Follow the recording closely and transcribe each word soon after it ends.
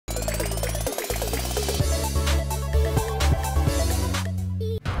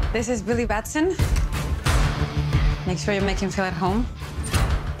This is Billy Batson. Make sure you make him feel at home.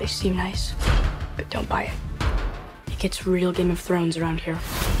 They seem nice, but don't buy it. It gets real Game of Thrones around here.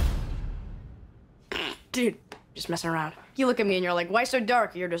 Dude, just messing around. You look at me and you're like, why so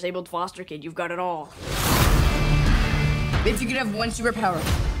dark? You're a disabled foster kid. You've got it all. If you could have one superpower,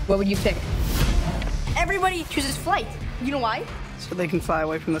 what would you pick? Everybody chooses flight. You know why? So they can fly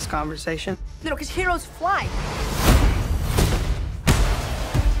away from this conversation? No, because heroes fly.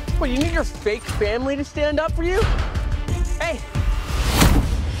 What, you need your fake family to stand up for you? Hey!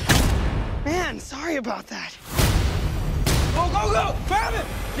 Man, sorry about that. Go, go, go! Grab it!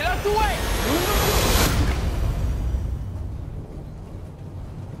 Get out the way!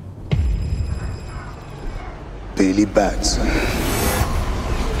 Billy Batson,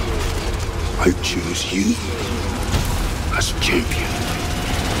 I choose you as champion.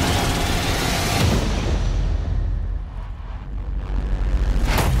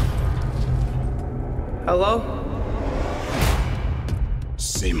 Hello?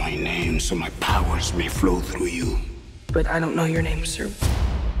 Say my name so my powers may flow through you. But I don't know your name, sir.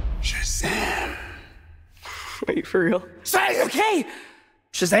 Shazam. Wait, for real? Say Okay!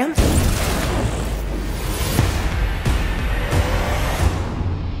 Shazam?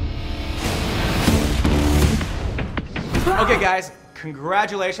 Okay, guys,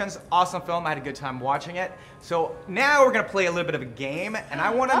 congratulations. Awesome film. I had a good time watching it. So now we're going to play a little bit of a game, and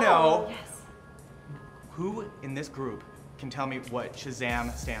I want to know who in this group can tell me what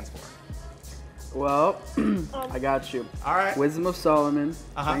Shazam stands for. Well, I got you. All right. Wisdom of Solomon,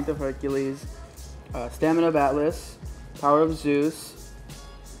 Strength of Hercules, Stamina of Atlas, Power of Zeus,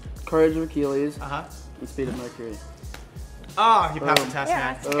 Courage of Achilles, and Speed of Mercury. Oh, you passed the test,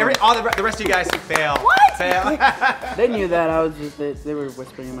 man. The rest of you guys fail. What? Fail. They knew that. I was just they were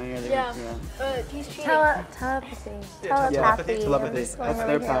whispering in my ear. He's cheating. Telepathy. Telepathy. That's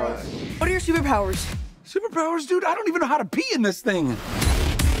their power. What are your superpowers? Superpowers, dude? I don't even know how to pee in this thing.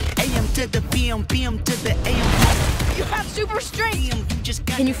 AM to the PM, PM to the AM. You have super strength.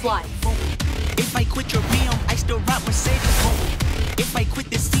 Can you fly? If I quit your PM, I still rock Mercedes. If I quit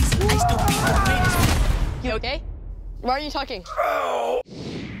this season, I still be the greatest. You okay? Why are you talking?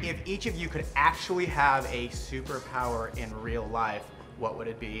 If each of you could actually have a superpower in real life, what would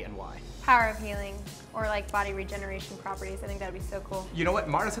it be and why? Power of healing, or like body regeneration properties. I think that'd be so cool. You know what?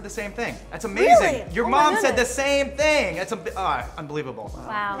 Marta said the same thing. That's amazing. Really? Your mom said the same thing. That's unbelievable.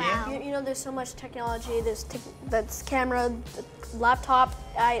 Wow. Yeah? You know, there's so much technology. That's camera, laptop.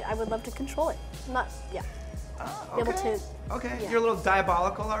 I would love to control it. Be able to. Okay, you're a little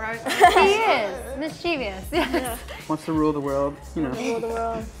diabolical, all right? He is mischievous. Yes. Wants to rule the world, you know. Rule the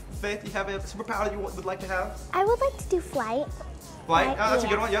world. Faith, you have a superpower you would like to have? I would like to do flight. Flight? Oh, that's a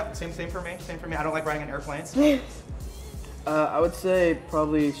good one. Yep. Same for me. Same for me. I don't like riding on airplanes. I would say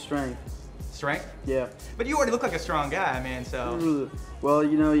probably strength. Strength? Yeah. But you already look like a strong guy, man. So. Well,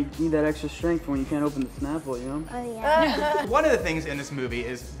 you know, you need that extra strength when you can't open the Snapple, you know? Oh yeah. One of the things in this movie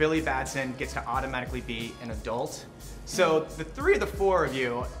is Billy Batson gets to automatically be an adult. So the three of the four of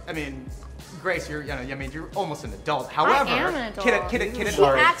you, I mean, Grace, you're almost an adult. However, I am an adult. Kid at She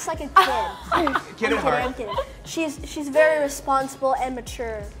heart. acts like a kid. Kid at heart. I'm kidding. She's very responsible and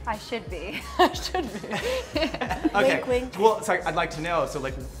mature. I should be. I should be. Okay. Wink, wink. Well, so I'd like to know. So,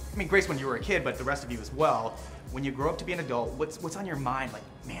 like, I mean, Grace, when you were a kid, but the rest of you as well. When you grow up to be an adult, what's on your mind? Like,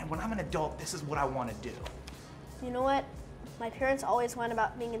 man, when I'm an adult, this is what I want to do. You know what? My parents always whined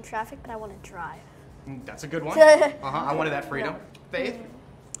about being in traffic, but I want to drive. That's a good one. I wanted that freedom. Faith?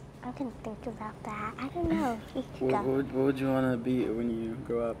 I can think about that. I don't know. What would you want to be when you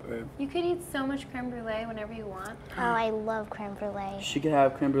grow up? Or? You could eat so much creme brulee whenever you want. Oh, I love creme brulee. She could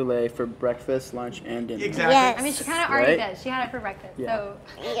have creme brulee for breakfast, lunch, and dinner. Exactly. Yes. I mean, she kind of already Right? does. She had it for breakfast. Yeah. So.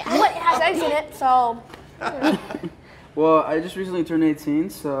 What? It has eggs in it, so. Well, I just recently turned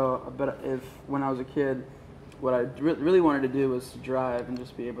 18, so but when I was a kid, what I really wanted to do was to drive and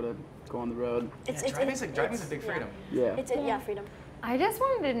just be able to go on the road. Driving's a big freedom. Yeah. Freedom. I just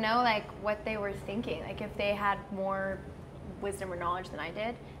wanted to know like what they were thinking, like if they had more wisdom or knowledge than I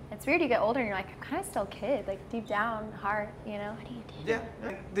did. It's weird, you get older and you're like, I'm kind of still a kid, like deep down, heart, you know? What do you do?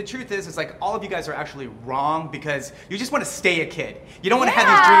 Yeah. The truth is, it's like all of you guys are actually wrong because you just want to stay a kid. You don't want to have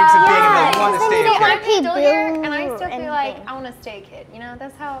these dreams of being an adult. You want to stay a kid. I'm still here, and I still feel like I want to stay a kid. You know,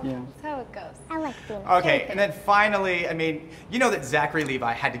 that's how it goes. I like being a Okay, and then finally, I mean, you know that Zachary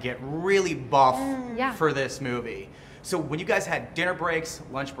Levi had to get really buff for this movie. So when you guys had dinner breaks,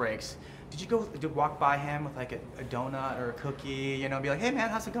 lunch breaks, did you walk by him with like a donut or a cookie, you know, be like, hey man,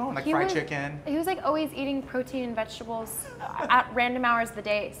 how's it going? Like fried chicken? He was like always eating protein and vegetables at random hours of the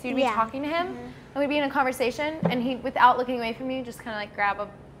day. So you'd be talking to him, and we'd be in a conversation, and he, without looking away from you, just kind of like grab a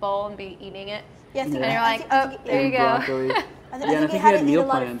bowl and be eating it. Yeah, and you're like, oh, there you go. I think he had to eat a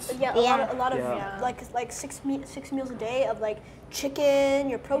lot of like six meals a day of like chicken,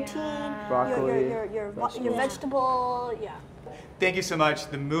 your protein, your vegetable, Thank you so much.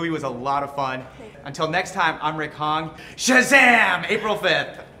 The movie was a lot of fun. Until next time, I'm Rick Hong. Shazam! April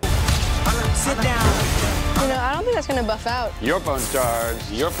 5th. Sit down. You know, I don't think that's gonna buff out. Your phone's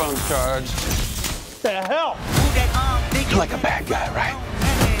charged. Your phone's charged. The hell? You're like a bad guy, right?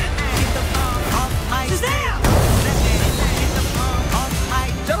 Shazam!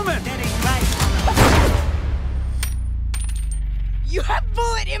 Gentlemen! You have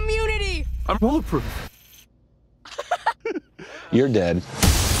bullet immunity! I'm bulletproof. You're dead.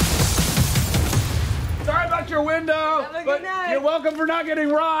 Sorry about your window, but you're welcome for not getting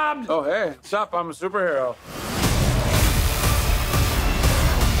robbed. Oh, hey, what's up? I'm a superhero.